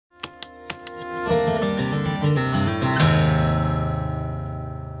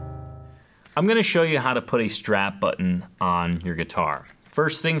I'm gonna show you how to put a strap button on your guitar.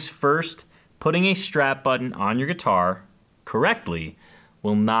 First things first, putting a strap button on your guitar correctly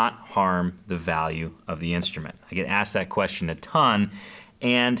will not harm the value of the instrument. I get asked that question a ton,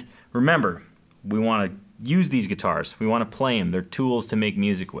 and remember, we wanna use these guitars. We wanna play them. They're tools to make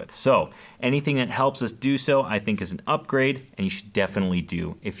music with. So anything that helps us do so, I think is an upgrade, and you should definitely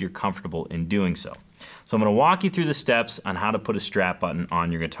do if you're comfortable in doing so. So I'm gonna walk you through the steps on how to put a strap button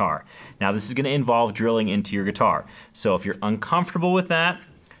on your guitar. Now this is gonna involve drilling into your guitar. So if you're uncomfortable with that,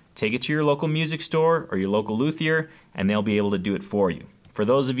 take it to your local music store or your local luthier, and they'll be able to do it for you. For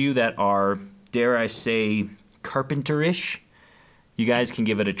those of you that are, dare I say, carpenter-ish, you guys can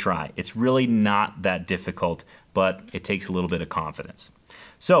give it a try. It's really not that difficult, but it takes a little bit of confidence.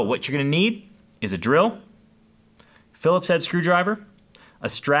 So what you're gonna need is a drill, Phillips head screwdriver, a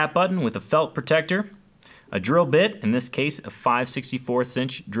strap button with a felt protector, a drill bit, in this case a 5/64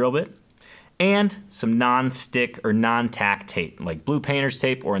 inch drill bit, and some non-stick or non-tack tape, like blue painter's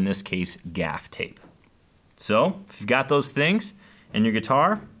tape, or in this case, gaff tape. So, if you've got those things and your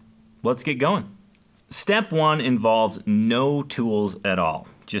guitar, let's get going. Step one involves no tools at all,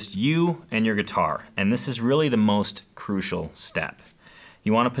 just you and your guitar, and this is really the most crucial step.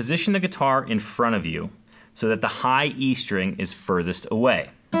 You want to position the guitar in front of you so that the high E string is furthest away.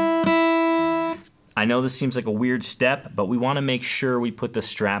 I know this seems like a weird step, but we want to make sure we put the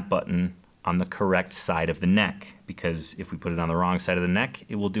strap button on the correct side of the neck, because if we put it on the wrong side of the neck,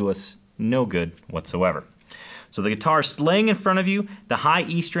 it will do us no good whatsoever. So the guitar is laying in front of you, the high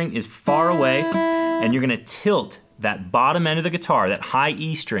E string is far away, and you're gonna tilt that bottom end of the guitar, that high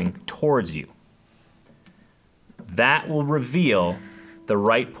E string, towards you. That will reveal the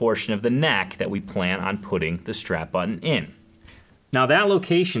right portion of the neck that we plan on putting the strap button in. Now that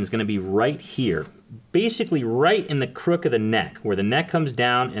location is gonna be right here, basically right in the crook of the neck, where the neck comes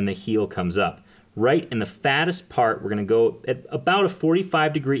down and the heel comes up. Right in the fattest part, we're gonna go at about a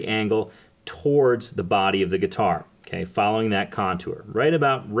 45-degree angle towards the body of the guitar, okay, following that contour, right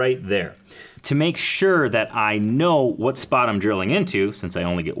about right there. To make sure that I know what spot I'm drilling into, since I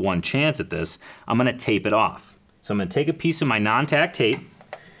only get one chance at this, I'm gonna tape it off. So I'm gonna take a piece of my non-tack tape,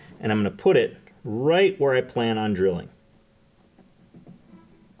 and I'm gonna put it right where I plan on drilling.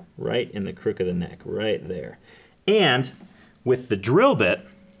 Right in the crook of the neck, right there. And with the drill bit,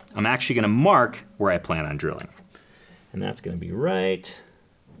 I'm actually gonna mark where I plan on drilling. And that's gonna be right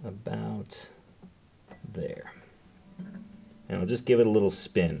about there. And I'll just give it a little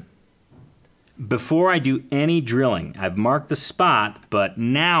spin. Before I do any drilling, I've marked the spot, but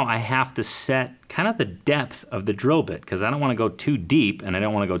now I have to set kind of the depth of the drill bit, because I don't wanna go too deep and I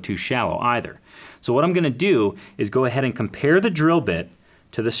don't wanna go too shallow either. So what I'm gonna do is go ahead and compare the drill bit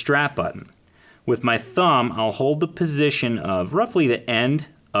to the strap button. With my thumb, I'll hold the position of roughly the end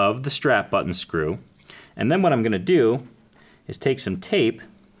of the strap button screw, and then what I'm gonna do is take some tape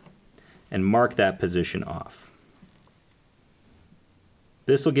and mark that position off.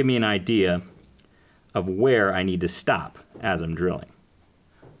 This will give me an idea of where I need to stop as I'm drilling.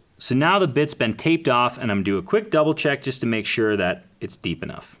 So now the bit's been taped off, and I'm gonna do a quick double check just to make sure that it's deep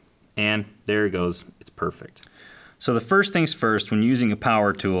enough. And there it goes, it's perfect. So the first things first, when using a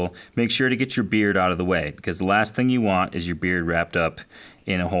power tool, make sure to get your beard out of the way, because the last thing you want is your beard wrapped up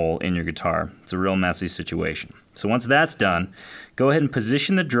in a hole in your guitar. It's a real messy situation. So once that's done, go ahead and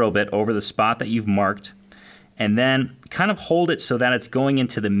position the drill bit over the spot that you've marked, and then kind of hold it so that it's going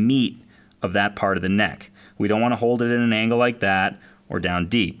into the meat of that part of the neck. We don't want to hold it at an angle like that or down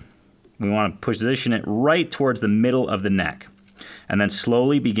deep. We want to position it right towards the middle of the neck, and then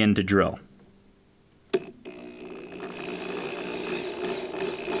slowly begin to drill.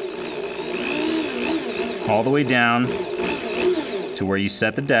 All the way down to where you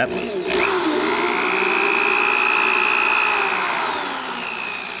set the depth.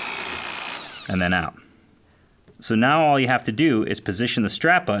 And then out. So now all you have to do is position the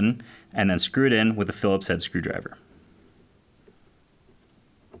strap button and then screw it in with a Phillips head screwdriver.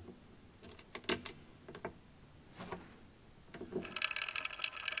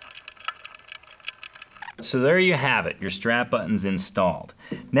 So there you have it, your strap button's installed.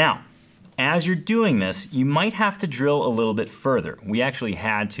 Now, as you're doing this, you might have to drill a little bit further. We actually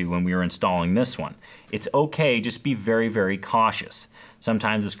had to when we were installing this one. It's okay, just be very, very cautious.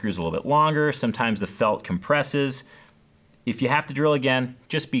 Sometimes the screw's a little bit longer, sometimes the felt compresses. If you have to drill again,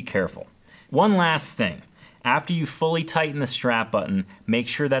 just be careful. One last thing. After you fully tighten the strap button, make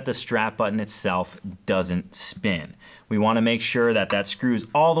sure that the strap button itself doesn't spin. We want to make sure that that screw's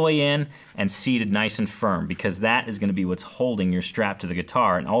all the way in and seated nice and firm, because that is going to be what's holding your strap to the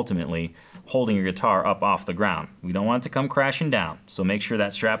guitar and ultimately holding your guitar up off the ground. We don't want it to come crashing down. So make sure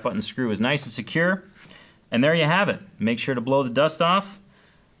that strap button screw is nice and secure. And there you have it. Make sure to blow the dust off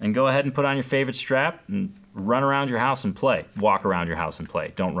and go ahead and put on your favorite strap and run around your house and play. Walk around your house and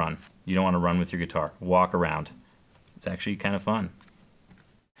play. Don't run. You don't want to run with your guitar. Walk around. It's actually kind of fun.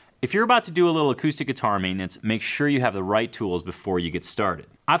 If you're about to do a little acoustic guitar maintenance, make sure you have the right tools before you get started.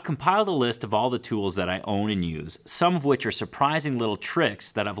 I've compiled a list of all the tools that I own and use, some of which are surprising little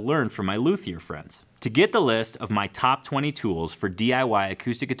tricks that I've learned from my luthier friends. To get the list of my top 20 tools for DIY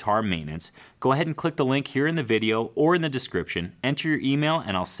acoustic guitar maintenance, go ahead and click the link here in the video or in the description, enter your email,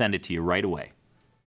 and I'll send it to you right away.